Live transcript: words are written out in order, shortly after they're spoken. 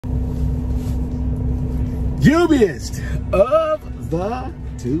dubiest of the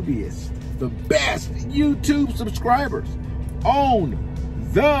dubious, the best YouTube subscribers on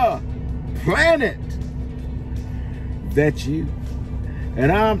the planet. That's you.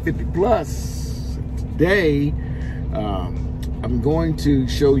 And I'm 50 plus. Today, I'm going to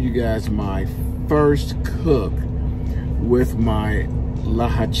show you guys my first cook with my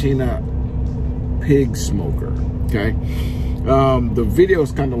Caja China pig smoker, okay? The video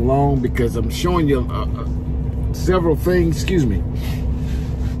is kind of long because I'm showing you several things. Excuse me.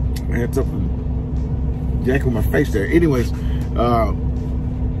 I had something jack on my face there. Anyways,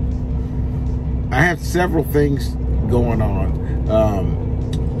 I have several things going on.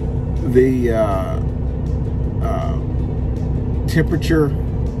 The temperature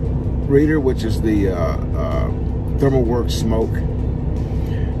reader, which is the ThermalWorks smoke.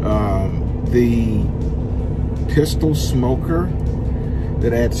 The pistol smoker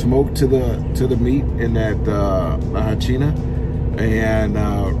that adds smoke to the meat in that Caja China, and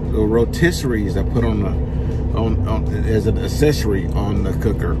the rotisseries I put on as an accessory on the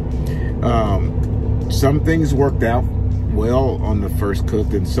cooker. Some things worked out well on the first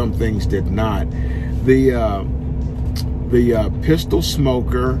cook, and some things did not. The pistol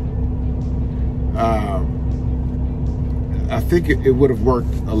smoker, I think it would have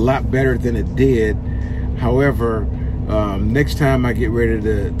worked a lot better than it did. However, next time I get ready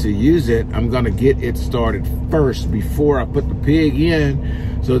to use it, I'm gonna get it started first before I put the pig in,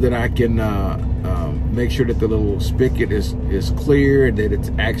 so that I can make sure that the little spigot is clear and that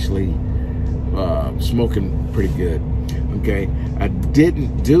it's actually smoking pretty good. Okay, I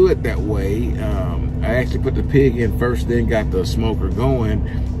didn't do it that way. I actually put the pig in first, then got the smoker going,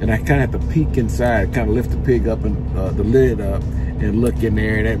 and I kind of have to peek inside, kind of lift the pig up and the lid up and look in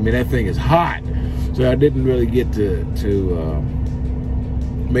there. And I mean, that thing is hot, so I didn't really get to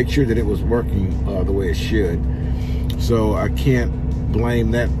make sure that it was working the way it should. So I can't blame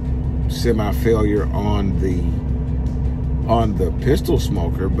that semi-failure on the pistol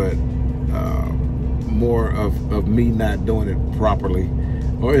smoker, but more of me not doing it properly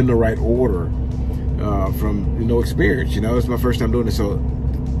or in the right order from experience. It's my first time doing it, so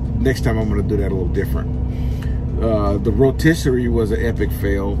next time I'm going to do that a little different. The rotisserie was an epic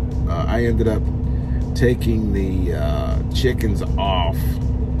fail. I ended up taking the chickens off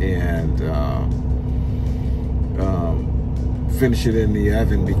and finish it in the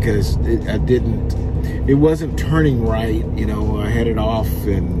oven because it wasn't turning right. I had it off,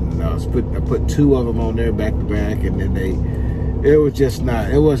 and I put two of them on there back to back, and then it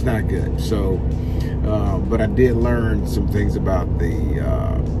was not good. So but I did learn some things about the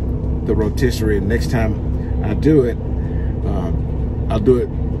rotisserie, and next time I do it, I'll do it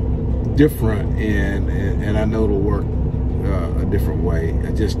different, and I know it'll work a different way.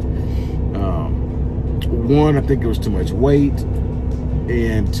 I just one, I think it was too much weight,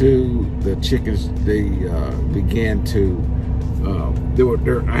 and two, the chickens, they began to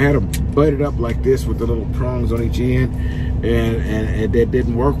I had them butted up like this with the little prongs on each end, and that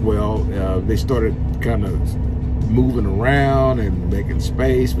didn't work well. They started kind of moving around and making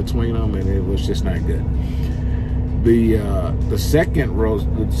space between them, and it was just not good. The second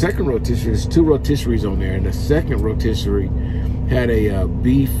rotisserie, there's two rotisseries on there, and the second rotisserie had a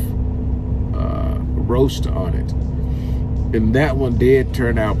beef roast on it, and that one did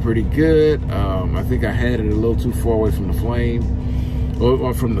turn out pretty good. I think I had it a little too far away from the flame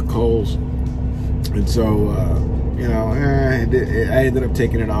or from the coals, and so I ended up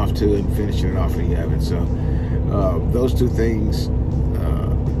taking it off too and finishing it off in the oven. So those two things,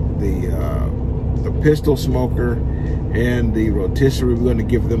 the pistol smoker and the rotisserie, we're going to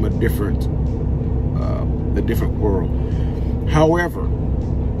give them a different whirl. However,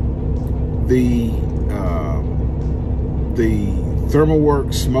 the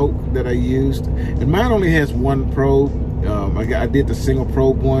ThermalWorks smoke that I used, and mine only has one probe. I did the single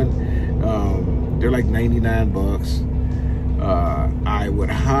probe one. They're like 99 bucks. I would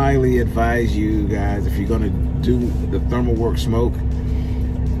highly advise you guys, if you're gonna do the ThermalWorks smoke,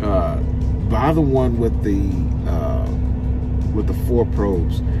 buy the one with the 4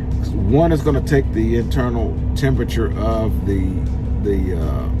 probes. One is gonna take the internal temperature of the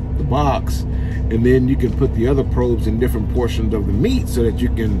box, and then you can put the other probes in different portions of the meat so that you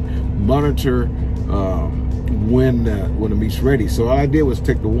can monitor when the meat's ready. So all I did was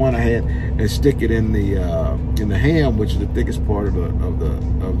take the one I had and stick it in the ham, which is the thickest part of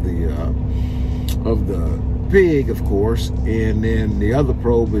the pig, of course, and then the other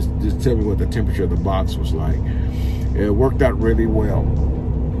probe is just tell me what the temperature of the box was like. It worked out really well.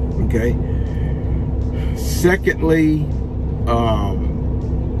 Okay. Secondly,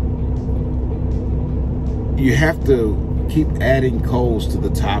 you have to keep adding coals to the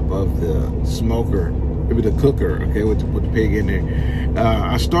top of the smoker, maybe the cooker, okay, with the pig in there.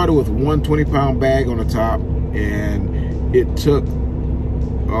 I started with one 20-pound bag on the top, and it took,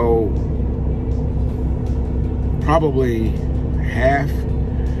 probably half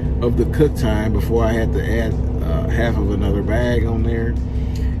of the cook time before I had to add half of another bag on there.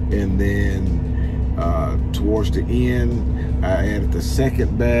 And then towards the end, I added the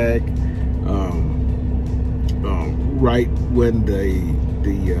second bag right when the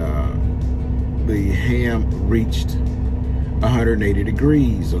ham reached 180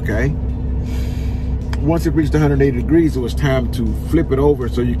 degrees, okay? Once it reached 180 degrees, it was time to flip it over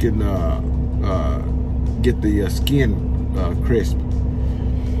so you can get the skin crisp.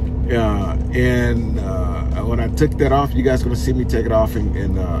 When I took that off, you guys are gonna see me take it off and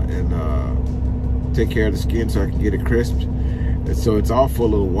take care of the skin so I can get it crisp. And so it's off for a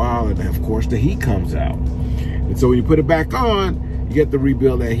little while, and of course the heat comes out. And so when you put it back on, you get to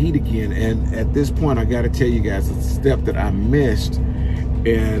rebuild that heat again. And at this point, I gotta tell you guys a step that I missed,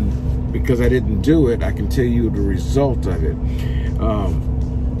 and because I didn't do it, I can tell you the result of it.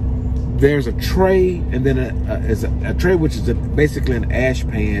 There's a tray, and then a tray which is basically an ash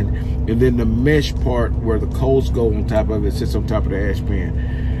pan, and then the mesh part where the coals go on top of it sits on top of the ash pan.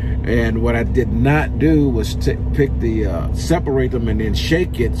 And what I did not do was pick separate them and then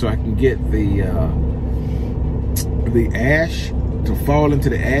shake it so I can get the ash to fall into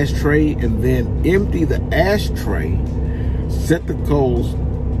the ashtray, and then empty the ashtray, set the coals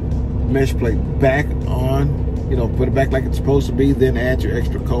mesh plate back on, you know, put it back like it's supposed to be, then add your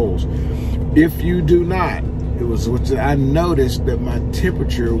extra coals. If you do not, I noticed that my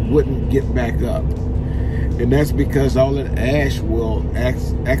temperature wouldn't get back up. And that's because all that ash will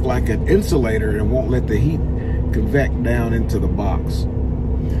act like an insulator and won't let the heat convect down into the box.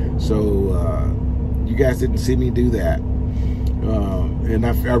 So you guys didn't see me do that. And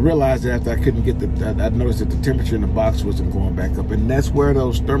I realized that after I couldn't get I noticed that the temperature in the box wasn't going back up. And that's where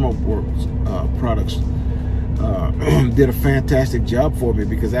those Thermoworks products did a fantastic job for me,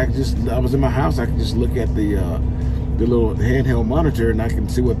 because I was in my house. I could just look at the little handheld monitor, and I can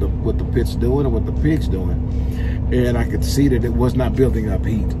see what the pit's doing and what the pig's doing, and I could see that it was not building up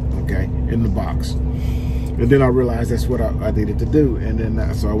heat, okay, in the box. And then I realized that's what I needed to do, and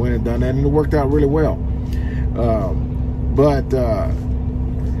then so I went and done that, and it worked out really well. But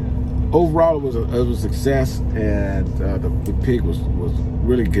overall, it was a success, and the pig was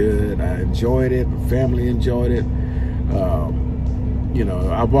really good. I enjoyed it. The family enjoyed it. You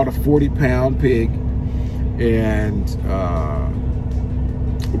know, I bought a 40-pound pig, and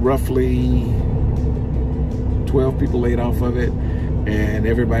roughly 12 people ate off of it, and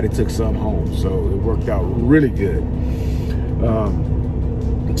everybody took some home. So it worked out really good.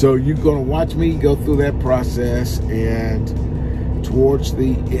 So you're gonna watch me go through that process, and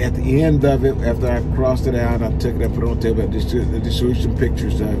at the end of it, after I crossed it out, I took it and put it on the table. I just showed you some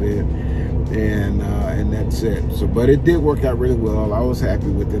pictures of it, and that's it. So, but it did work out really well. I was happy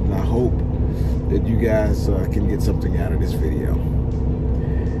with it, and I hope that you guys can get something out of this video.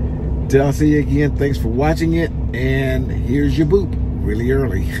 Till I see you again, thanks for watching it, and here's your boop, really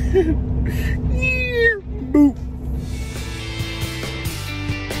early. Boop.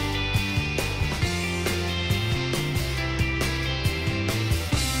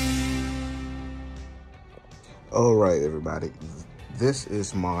 All right, everybody, this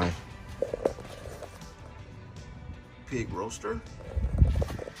is my pig roaster,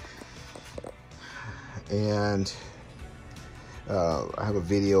 and I have a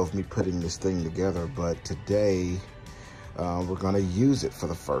video of me putting this thing together, but today we're gonna use it for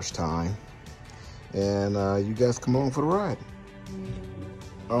the first time, and you guys come along for the ride.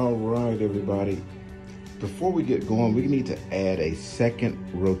 All right, everybody, before we get going, we need to add a second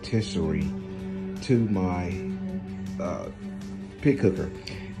rotisserie to my pig cooker.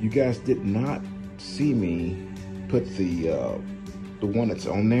 You guys did not see me put the one that's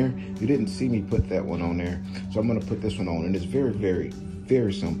on there. You didn't see me put that one on there, so I'm gonna put this one on, and it's very, very,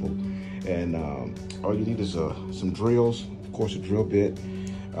 very simple. And all you need is some drills, of course, a drill bit.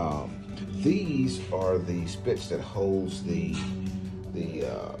 These are the spits that holds your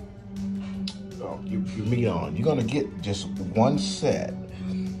meat on. You're gonna get just one set.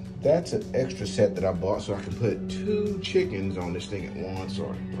 That's an extra set that I bought so I can put 2 chickens on this thing at once,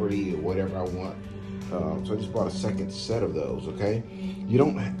 or 3, or whatever I want. So I just bought a second set of those, okay? You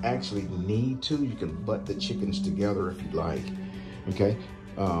don't actually need to. You can butt the chickens together if you'd like, okay?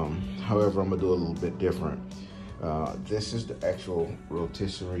 However, I'm gonna do a little bit different. This is the actual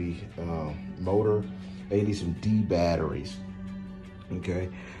rotisserie motor. They need some D batteries. Okay,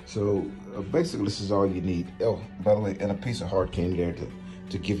 so basically this is all you need. Oh, by the way, and a piece of hard candy there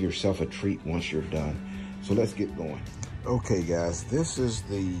to give yourself a treat once you're done. So let's get going. Okay guys, this is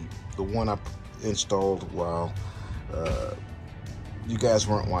the one I installed while you guys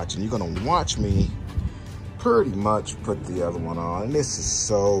weren't watching. You're gonna watch me pretty much put the other one on. And this is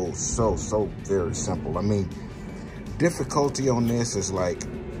so very simple. I mean, difficulty on this is like,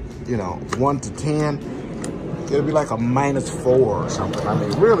 you know, 1 to 10. It'll be like a -4 or something. I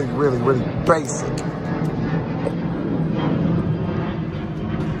mean, really basic.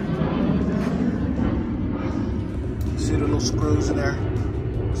 See the little screws in there?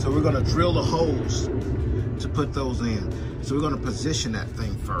 So we're gonna drill the holes to put those in. So we're gonna position that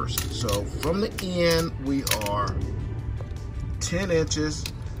thing first. So from the end, we are 10 inches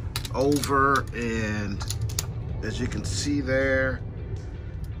over, and as you can see there,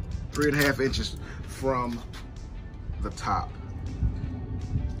 3.5 inches from the top.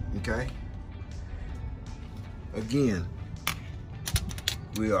 Okay? Again,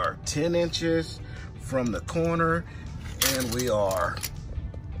 we are 10 inches from the corner, and we are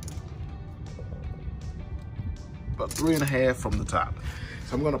about 3.5 from the top.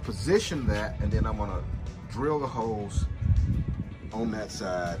 So I'm gonna position that, and then I'm gonna drill the holes on that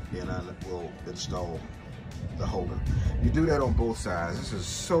side, and I will install the holder. You do that on both sides. This is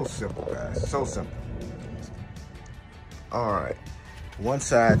so simple, guys, so simple. All right, one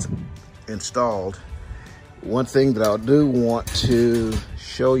side's installed. One thing that I do want to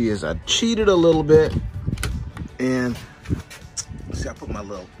show you is I cheated a little bit, and see, I put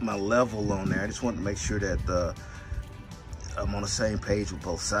my level on there. I just want to make sure that I'm on the same page with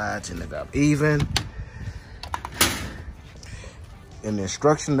both sides and that I'm even. In the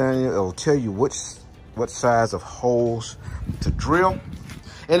instruction manual, it'll tell you what size of holes to drill.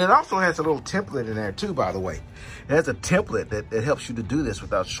 And it also has a little template in there too, by the way. It has a template that helps you to do this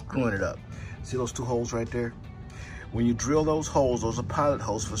without screwing it up. See those 2 holes right there? When you drill those holes, those are pilot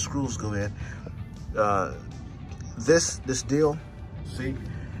holes for screws go in. This deal, see,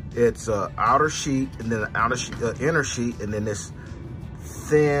 it's outer sheet, and then the inner sheet, and then this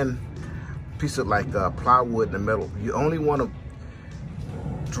thin piece of like plywood in the middle. You only want to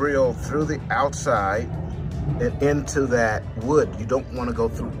drill through the outside and into that wood. You don't want to go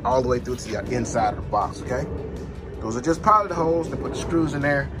through all the way through to the inside of the box, okay? Those are just pilot holes. They put the screws in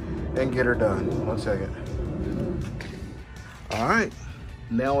there and get her done. 1 second. All right,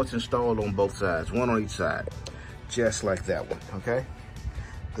 now it's installed on both sides, one on each side, just like that one, okay?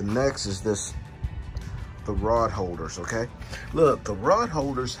 The next is the rod holders, okay? Look, the rod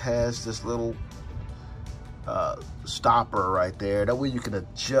holders has this little stopper right there. That way you can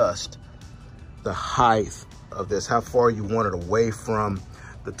adjust the height of this, how far you want it away from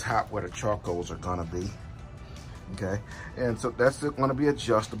the top where the charcoals are gonna be, okay? And so that's gonna be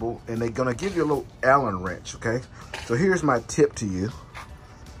adjustable, and they're gonna give you a little Allen wrench, okay? So here's my tip to you.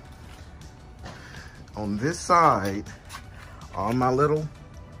 On this side, on my little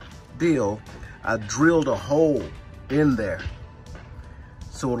deal, I drilled a hole in there.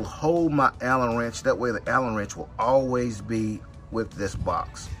 So it'll hold my Allen wrench. That way the Allen wrench will always be with this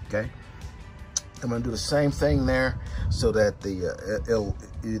box, okay? I'm gonna do the same thing there so that the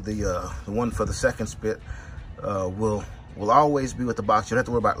one for the second spit will always be with the box. You don't have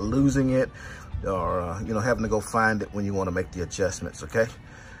to worry about losing it or you know, having to go find it when you want to make the adjustments, okay?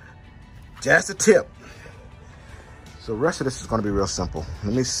 Just a tip. So the rest of this is gonna be real simple.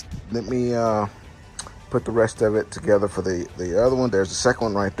 Let me put the rest of it together for the other one. There's the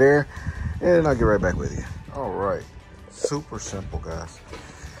second one right there, and I'll get right back with you. All right, super simple, guys.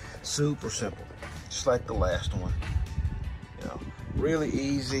 Super simple, just like the last one. You know, really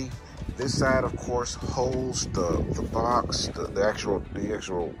easy. This side, of course, holds the box, the actual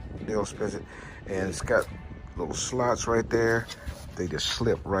deal spigot, and it's got little slots right there. They just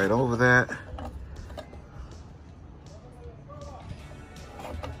slip right over that,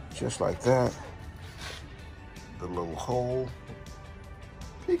 just like that. The little hole,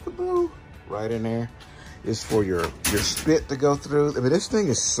 peekaboo, right in there is for your spit to go through. I mean, this thing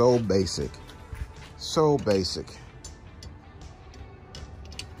is so basic, so basic.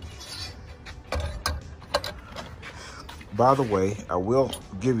 By the way, I will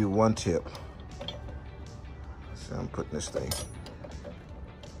give you one tip. So I'm putting this thing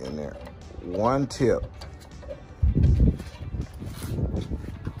in there. One tip.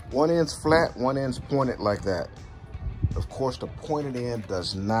 One end's flat, one end's pointed like that. Of course, the pointed end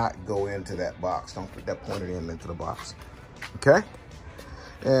does not go into that box. Don't put that pointed end into the box, okay?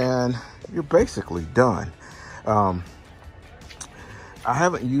 And you're basically done. I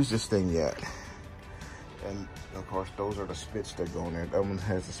haven't used this thing yet. And Of course, those are the spits that go in there. That one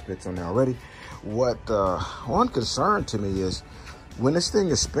has the spits on there already. What one concern to me is, when this thing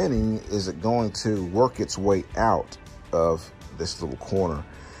is spinning, is it going to work its way out of this little corner?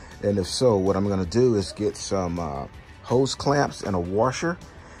 And if so, what I'm gonna do is get some hose clamps and a washer,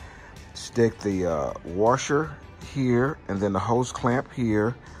 stick the washer here and then the hose clamp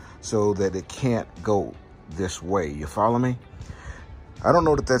here so that it can't go this way. You follow me? I don't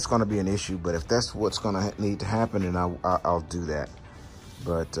know that that's gonna be an issue, but if that's what's gonna need to happen, then I'll do that.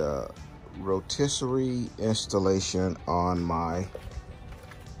 But rotisserie installation on my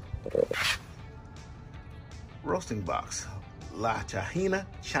roasting box. Caja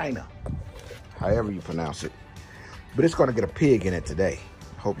China, however you pronounce it. But it's gonna get a pig in it today.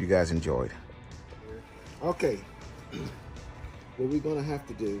 Hope you guys enjoyed. Okay, what we're gonna have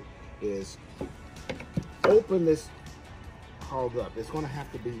to do is open this hog up. It's gonna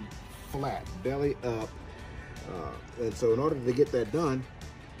have to be flat, belly up. And so in order to get that done,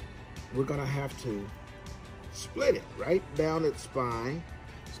 we're gonna have to split it right down its spine.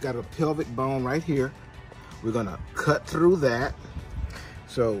 It's got a pelvic bone right here. We're gonna cut through that.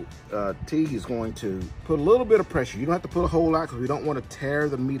 So T is going to put a little bit of pressure. You don't have to put a whole lot because we don't want to tear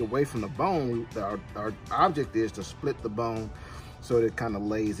the meat away from the bone. Our object is to split the bone so that it kind of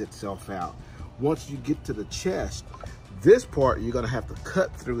lays itself out. Once you get to the chest, this part you're gonna have to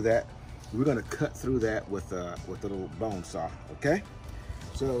cut through that. We're gonna cut through that with the little bone saw, okay?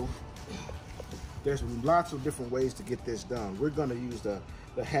 So there's lots of different ways to get this done. We're gonna use the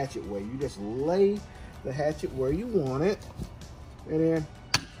hatchet way. You just lay the hatchet where you want it, and then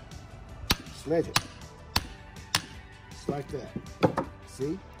sledge it. Just like that.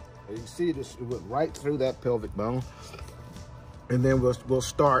 See? You can see this, it went right through that pelvic bone. And then we'll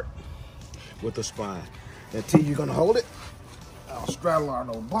start with the spine. And T, you're gonna hold it. I'll straddle our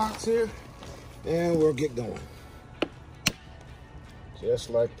little box here, and we'll get going. Just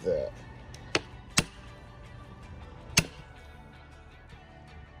like that.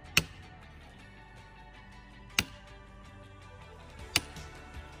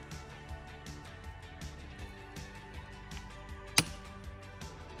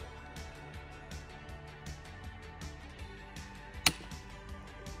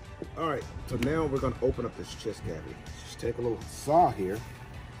 All right, so now we're gonna open up this chest cavity. Just take a little saw here.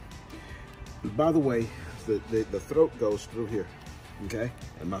 And by the way, the throat goes through here, okay?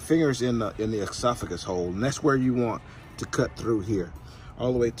 And my finger's in the esophagus hole, and that's where you want to cut through here,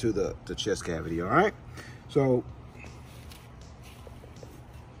 all the way to the chest cavity, all right? So,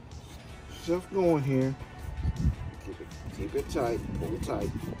 stuff going here. Keep it tight, pull it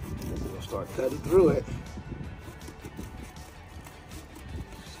tight. We'll start cutting through it.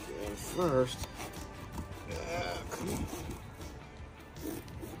 First, come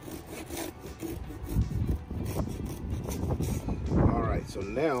on. All right, so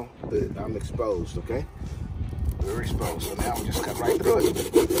now I'm exposed, okay? We're exposed, so now we just cut right through it.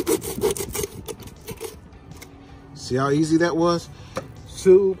 See how easy that was?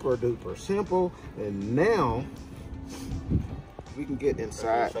 Super duper simple. And now we can get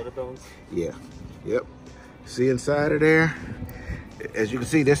inside. Shoulder bones? Yeah, yep. See inside of there? As you can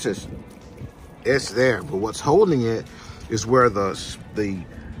see, it's there, but what's holding it is where the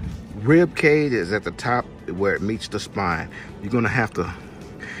rib cage is at the top, where it meets the spine. You're gonna have to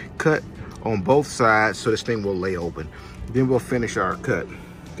cut on both sides so this thing will lay open. Then we'll finish our cut,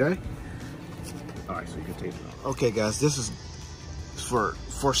 okay? All right, so you can take it off. Okay, guys, this is, for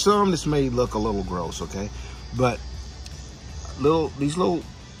some, this may look a little gross, okay? But these little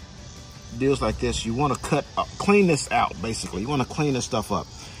deals like this, you want to clean this out. Basically, you want to clean this stuff up.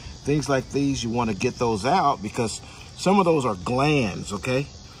 Things like these, you want to get those out because some of those are glands, okay?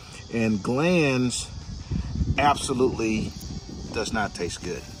 And glands absolutely does not taste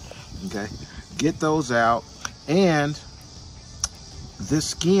good, okay? Get those out. And this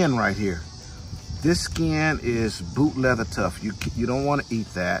skin right here, this skin is boot leather tough. You don't want to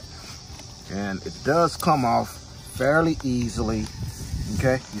eat that, and it does come off fairly easily,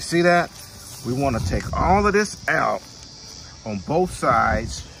 okay? You see that? We want to take all of this out on both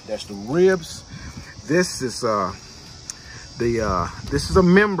sides. That's the ribs. This is this is a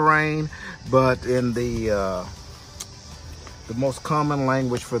membrane, but in the most common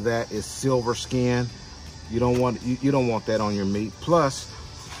language for that is silver skin. You don't want that on your meat. Plus,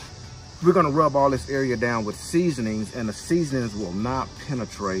 we're gonna rub all this area down with seasonings, and the seasonings will not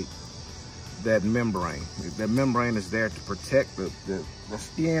penetrate that membrane. That membrane is there to protect the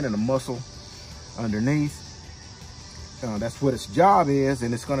skin and the muscle underneath. That's what its job is,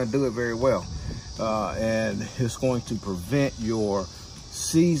 and it's going to do it very well. And it's going to prevent your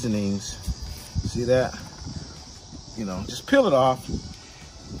seasonings, see that, you know, just peel it off.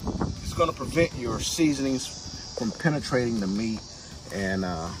 It's going to prevent your seasonings from penetrating the meat, and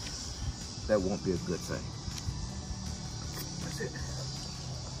that won't be a good thing. That's it.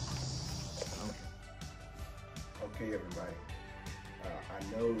 Okay, everybody.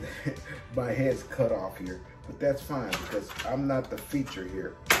 I know that my head's cut off here, but that's fine because I'm not the feature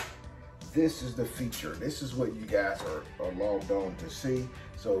here. This is the feature. This is what you guys are logged on to see.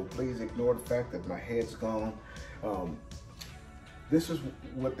 So please ignore the fact that my head's gone. This is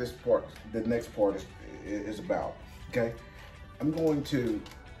what this part, the next part is about, okay? I'm going to,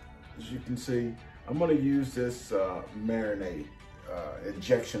 as you can see, I'm gonna use this marinade,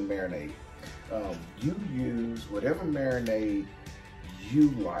 injection marinade. You use whatever marinade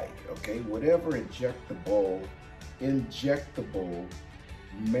you like, okay? Whatever injectable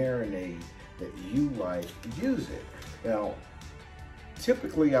marinade that you like, use it. Now,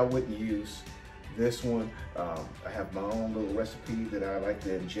 typically I wouldn't use this one. I have my own little recipe that I like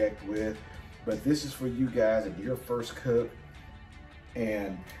to inject with, but this is for you guys if you're a first cook,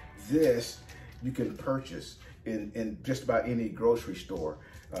 and this you can purchase in just about any grocery store.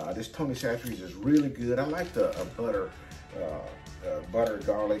 This Tony Chachere's is really good. I like the butter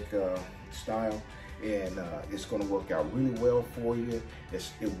garlic style, and it's going to work out really well for you.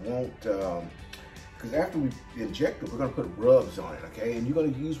 It won't, because after we inject it, we're going to put rubs on it, okay? And you're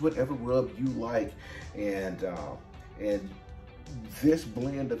going to use whatever rub you like, and this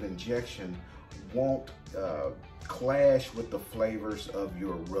blend of injection won't clash with the flavors of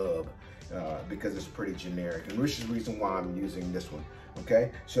your rub because it's pretty generic, and which is the reason why I'm using this one,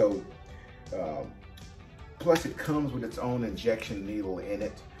 okay? So, plus it comes with its own injection needle in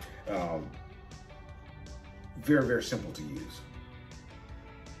it. Very, very simple to use.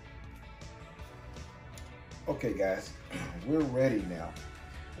 Okay guys, we're ready now.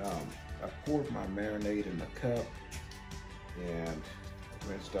 I poured my marinade in the cup and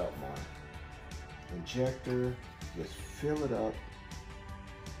rinsed out my injector. Just fill it up.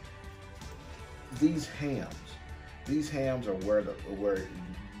 These hams are where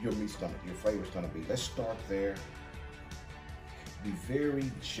your meat's gonna, your flavor's gonna be. Let's start there. Be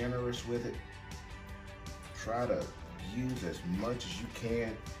very generous with it. Try to use as much as you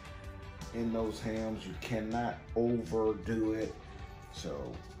can in those hams. You cannot overdo it.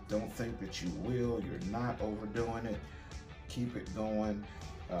 So don't think that you will. You're not overdoing it. Keep it going.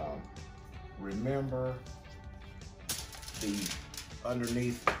 Remember the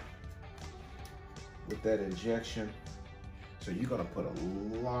underneath with that injection. So you're gonna put a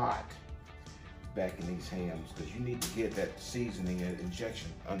lot back in these hams because you need to get that seasoning and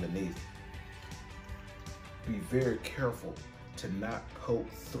injection underneath. Be very careful to not poke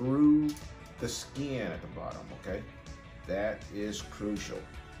through the skin at the bottom, okay? That is crucial.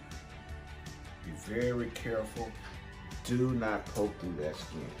 Be very careful. Do not poke through that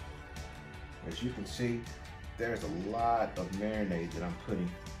skin. As you can see, there's a lot of marinade that I'm putting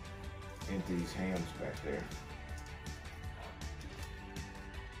into these hams back there.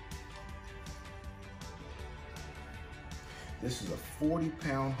 This is a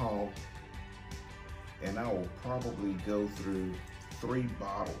 40-pound hog, and I will probably go through 3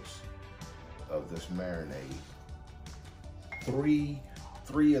 bottles of this marinade. Three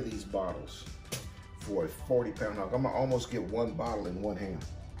of these bottles for a 40-pound hog. I'm gonna almost get 1 bottle in 1 ham.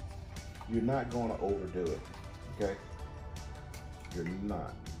 You're not gonna overdo it, okay? You're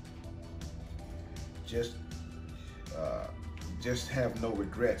not. Just have no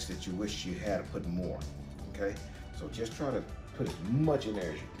regrets that you wish you had put more, okay? So just try to put as much in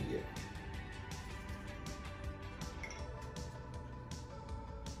there as you can get.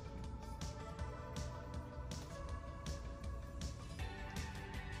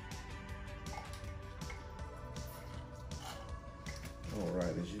 All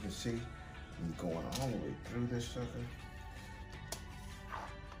right, as you can see, I'm going all the way through this sucker.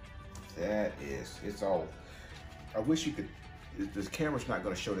 That is, it's all, I wish you could, this camera's not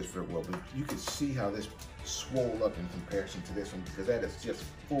going to show this very well, but you can see how this swole up in comparison to this one, because that is just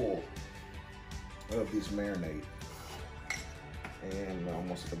full of this marinade. And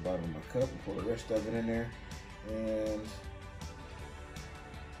almost at the bottom of my cup, and pour the rest of it in there. And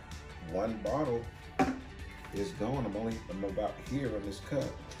 1 bottle is gone. I'm about here on this cup.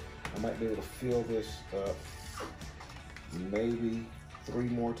 I might be able to fill this up maybe 3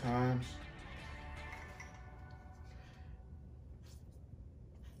 more times.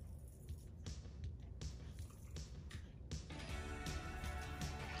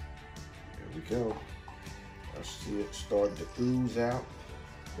 There we go. I see it starting to ooze out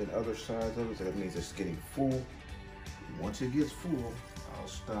in other sides of it, so that means it's getting full. Once it gets full, I'll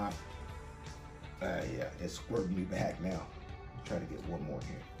stop Yeah, it's squirting me back now. Try to get one more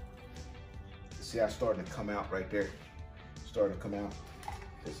here. See how it's starting to come out right there? Starting to come out.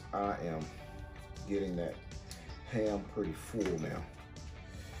 Because I am getting that ham pretty full now.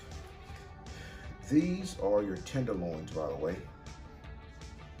 These are your tenderloins, by the way.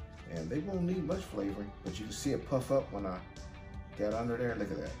 And they won't need much flavoring, but you can see it puff up when I got under there.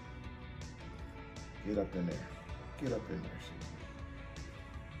 Look at that. Get up in there. Get up in there.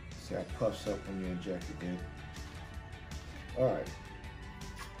 See how it puffs up when you inject it in. All right.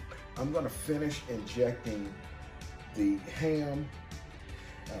 I'm gonna finish injecting the ham.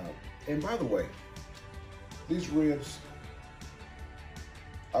 And by the way, these ribs,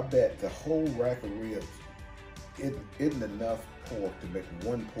 I bet the whole rack of ribs isn't enough pork to make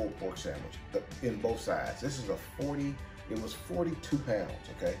one pulled pork sandwich in both sides. This is it was 42 pounds,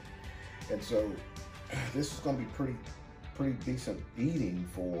 okay? And so this is gonna be pretty decent eating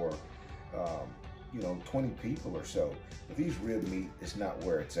for, 20 people or so. But these rib meat is not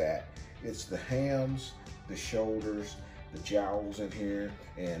where it's at. It's the hams, the shoulders, the jowls in here,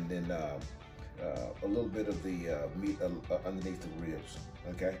 and then a little bit of the meat underneath the ribs,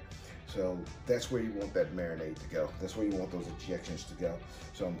 okay? So that's where you want that marinade to go. That's where you want those injections to go.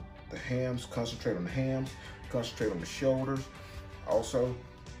 So the hams, concentrate on the hams, concentrate on the shoulders. Also,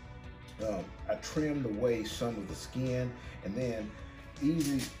 I trimmed away some of the skin, and then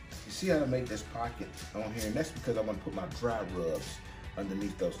you see how to make this pocket on here, and that's because I'm gonna put my dry rubs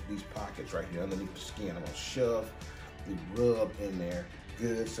underneath these pockets right here, underneath the skin. I'm gonna shove the rub in there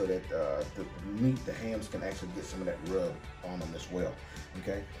good so that the meat, the hams, can actually get some of that rub on them as well.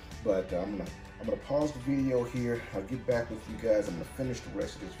 Okay, but I'm gonna pause the video here. I'll get back with you guys. I'm gonna finish the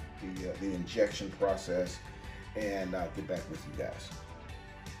rest of this, the injection process, and I'll get back with you guys.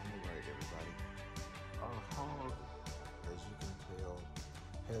 All right, everybody. Our hog, as you can tell,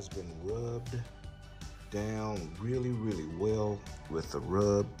 has been rubbed down really well with the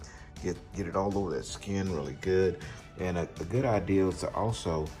rub. Get it all over that skin really good. And a good idea is to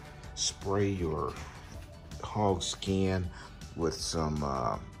also spray your hog skin with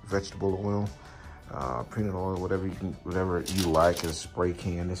some vegetable oil, peanut oil, whatever you like, as a spray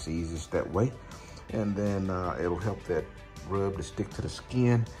can. It's the easiest that way. And then it'll help that rub to stick to the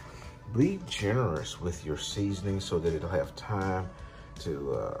skin. Be generous with your seasoning so that it'll have time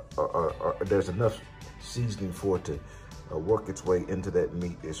to, there's enough seasoning for it to work its way into that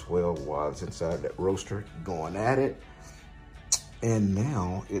meat as well while it's inside that roaster, going at it. And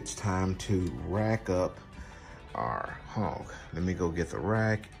now it's time to rack up our hog. Let me go get the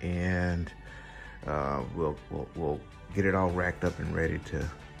rack, and we'll get it all racked up and ready to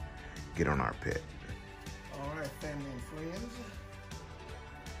get on our pit. All right, family and friends,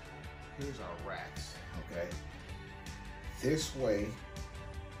 here's our racks, okay? This way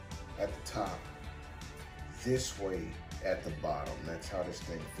at the top, this way at the bottom. That's how this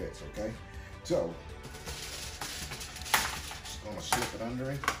thing fits, okay? So, just gonna slip it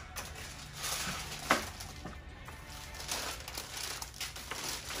under it.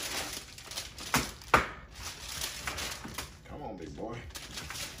 Come on, big boy.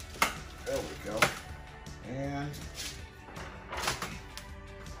 There we go. And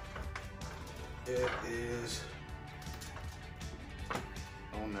it is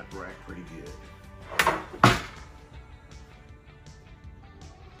on that rack pretty good.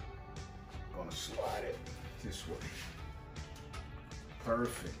 Gonna slide it this way.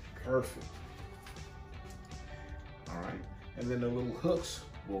 Perfect. All right, and then the little hooks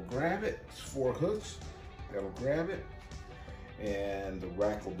will grab it. It's 4 hooks that'll grab it, and the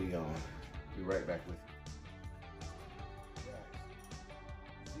rack will be on. Be right back with you. Guys,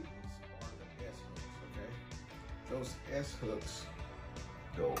 these are the S hooks, okay? Those S hooks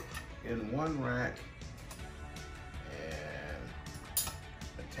go in one rack and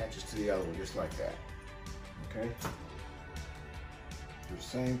attaches to the other one just like that, okay? Do the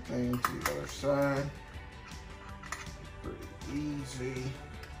same thing to the other side. Pretty easy.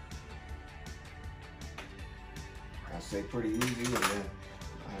 I say pretty easy, and then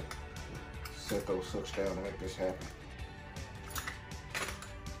I set those hooks down to make this happen.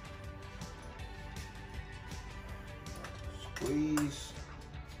 Squeeze.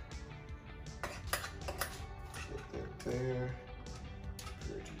 Put that there.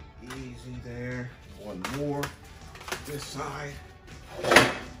 Pretty easy there. One more this side.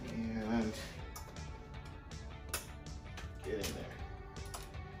 And get in there.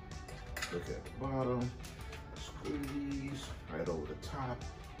 Look at the bottom. Squeeze right over the top.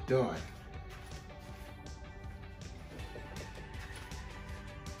 Done.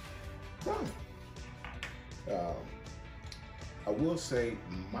 Done. I will say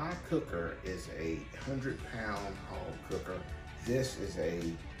my cooker is a 100-pound hog cooker. This is a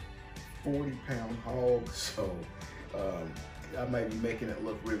 40-pound hog, so I might be making it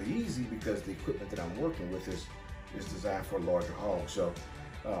look really easy because the equipment that I'm working with is designed for a larger hog. So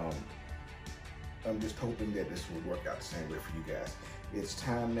I'm just hoping that this will work out the same way for you guys. It's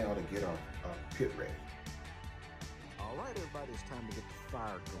time now to get our pit ready. All right, everybody, it's time to get the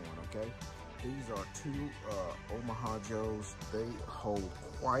fire going, okay? These are two Omaha Joes. They hold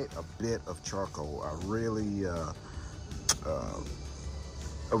quite a bit of charcoal. I really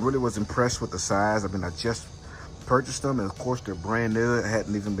was impressed with the size. I mean, I just purchased them, and of course they're brand new. It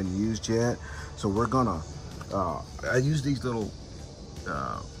hadn't even been used yet. So we're gonna, I use these little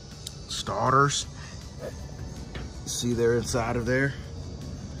starters. See, they're inside of there.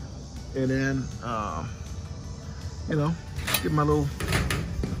 And then, you know, get my little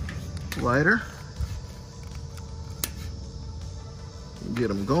lighter. Get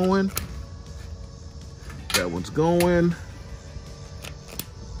them going. That one's going.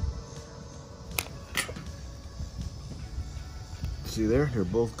 See there, they're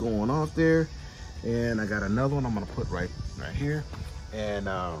both going off there. And I got another one I'm gonna put right here. And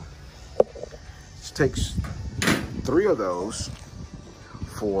it takes 3 of those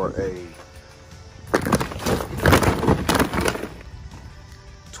for a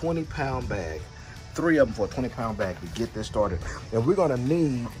 20-pound bag. 3 of them for a 20-pound bag to get this started. And we're gonna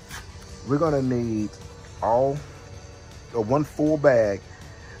need all one full bag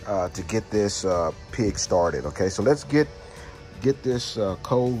to get this pig started. Okay, so let's get this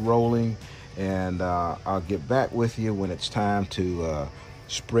coal rolling, and I'll get back with you when it's time to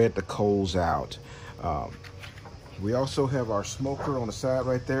spread the coals out. We also have our smoker on the side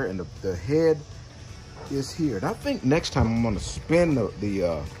right there, and the head is here. And I think next time I'm gonna spin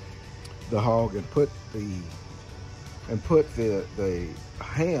the hog and put the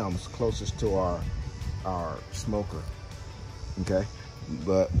hams closest to our smoker. Okay,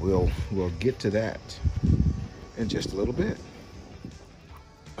 but we'll get to that in just a little bit.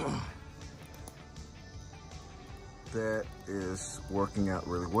 That is working out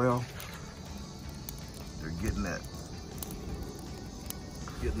really well. They're getting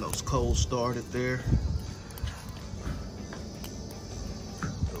those coals started there.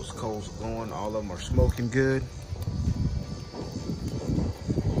 Those coals are going, all of them are smoking good.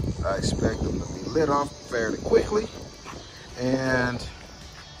 I expect them to be lit off fairly quickly, and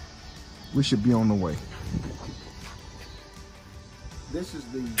we should be on the way. This is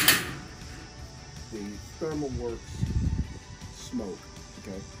the ThermalWorks smoke,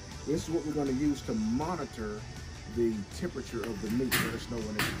 okay? This is what we're gonna use to monitor the temperature of the meat. Let us know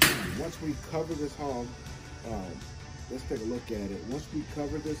when it's done. Once we cover this hog, let's take a look at it. Once we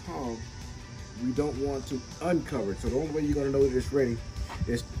cover this hog, we don't want to uncover it. So the only way you're gonna know that it's ready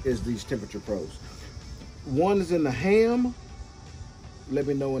is these temperature probes. One is in the ham. Let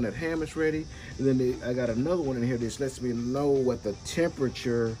me know when that ham is ready. And then I got another one in here that lets me know what the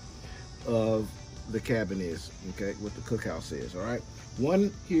temperature of the cabin is, okay, what the cookhouse is. All right,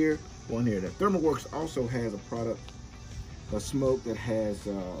 one here, one here. The ThermalWorks also has a smoke that has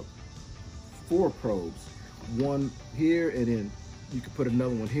 4 probes. One here, and then you can put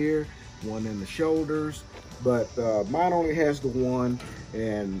another one here, one in the shoulders. But mine only has the one,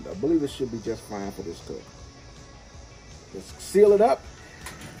 and I believe it should be just fine for this cook. Let's seal it up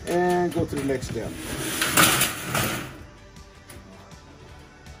and go to the next step.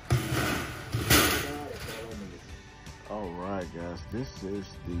 All right, guys, this is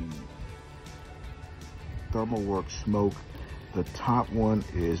the ThermalWorks smoke. The top one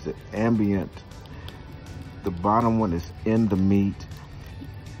is the ambient. The bottom one is in the meat.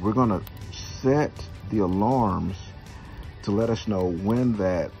 We're gonna set the alarms to let us know when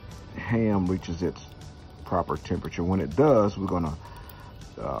that ham reaches its proper temperature. When it does, we're gonna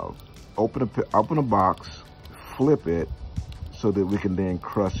open a box, flip it, so that we can then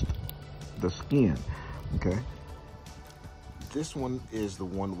crust the skin. Okay. This one is the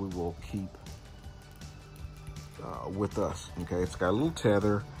one we will keep with us. Okay, it's got a little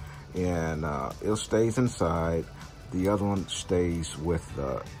tether, and it stays inside. The other one stays with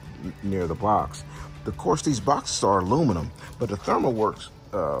near the box. Of course, these boxes are aluminum, but the ThermalWorks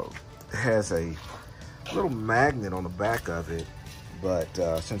has a little magnet on the back of it. But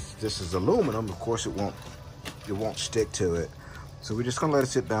since this is aluminum, of course, it won't stick to it. So we're just gonna let it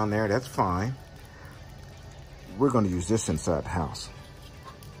sit down there. That's fine. We're gonna use this inside the house.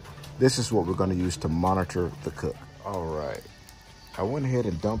 This is what we're gonna use to monitor the cook. All right, I went ahead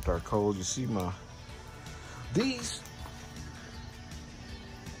and dumped our coals. You see these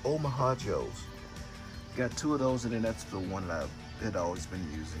Omaha Joes, Got 2 of those, and then that's the one that I had always been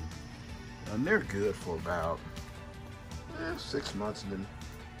using. And they're good for about 6 months, and then,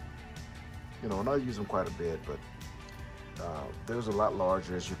 you know, and I use them quite a bit, but there's a lot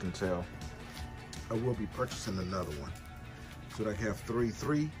larger, as you can tell. I will be purchasing another one. So I have 3.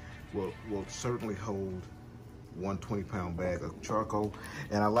 3 will certainly hold 1 20-pound bag of charcoal.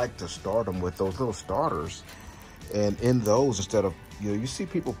 And I like to start them with those little starters. And in those, instead of, you see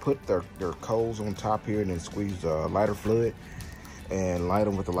people put their coals on top here and then squeeze lighter fluid and light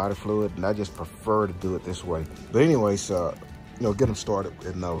them with the lighter fluid. And I just prefer to do it this way. But anyways, you know, get them started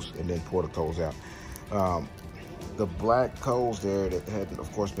in those and then pour the coals out. The black coals there that hadn't,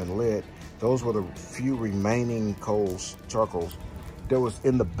 of course, been lit, those were the few remaining charcoals that was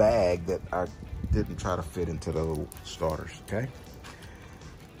in the bag that I didn't try to fit into the little starters, okay?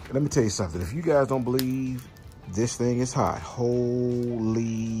 Let me tell you something. If you guys don't believe this thing is hot,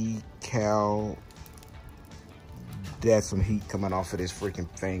 holy cow, that's some heat coming off of this freaking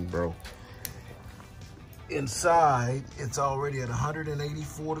thing, bro. Inside, it's already at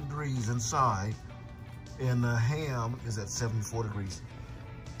 184 degrees inside, and the ham is at 74 degrees.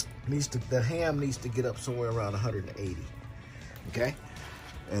 The ham needs to get up somewhere around 180, okay?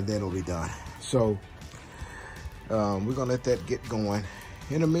 And then it'll be done. So we're gonna let that get going.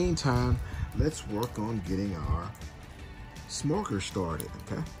 In the meantime, let's work on getting our smoker started,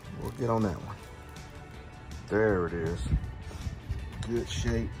 okay? We'll get on that one. There it is. Good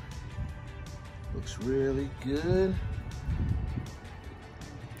shape. Looks really good.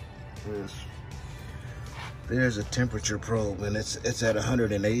 There's a temperature probe, and it's at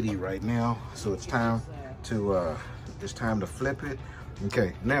 180 right now. So it's time to flip it.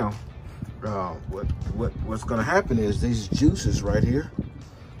 Okay, now what's gonna happen is these juices right here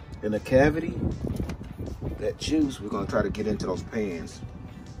in the cavity, that juice, we're gonna try to get into those pans.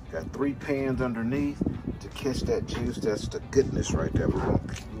 Got 3 pans underneath to catch that juice. That's the goodness right there. We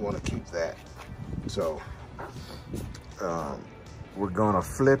want to keep that. So we're gonna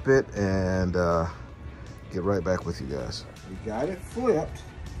flip it and get right back with you guys. We got it flipped.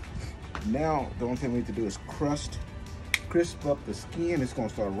 Now the only thing we need to do is crisp up the skin. It's gonna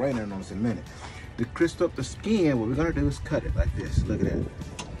start raining on us in a minute. To crisp up the skin, what we're gonna do is cut it like this. Look at that.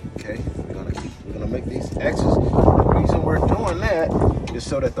 Okay, we're gonna make these X's. The reason we're doing that is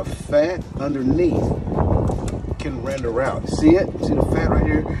so that the fat underneath can render out. See it? See the fat right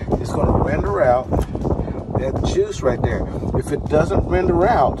here? It's gonna render out that juice right there. If it doesn't render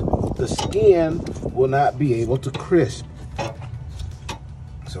out, the skin will not be able to crisp.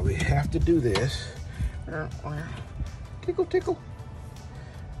 So we have to do this. Tickle, tickle.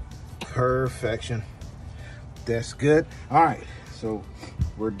 Perfection. That's good. All right, so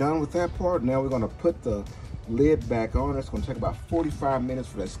we're done with that part. Now we're gonna put the lid back on. It's gonna take about 45 minutes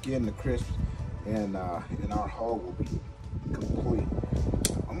for that skin to crisp, and our haul will be complete.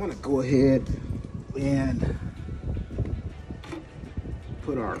 I'm gonna go ahead and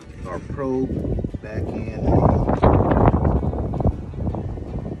put our probe back in.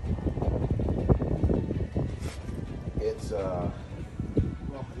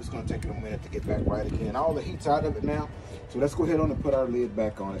 Well, it's gonna take it a minute to get back right again. All the heat's out of it now, so let's go ahead on and put our lid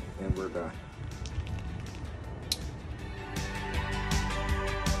back on it, and we're done.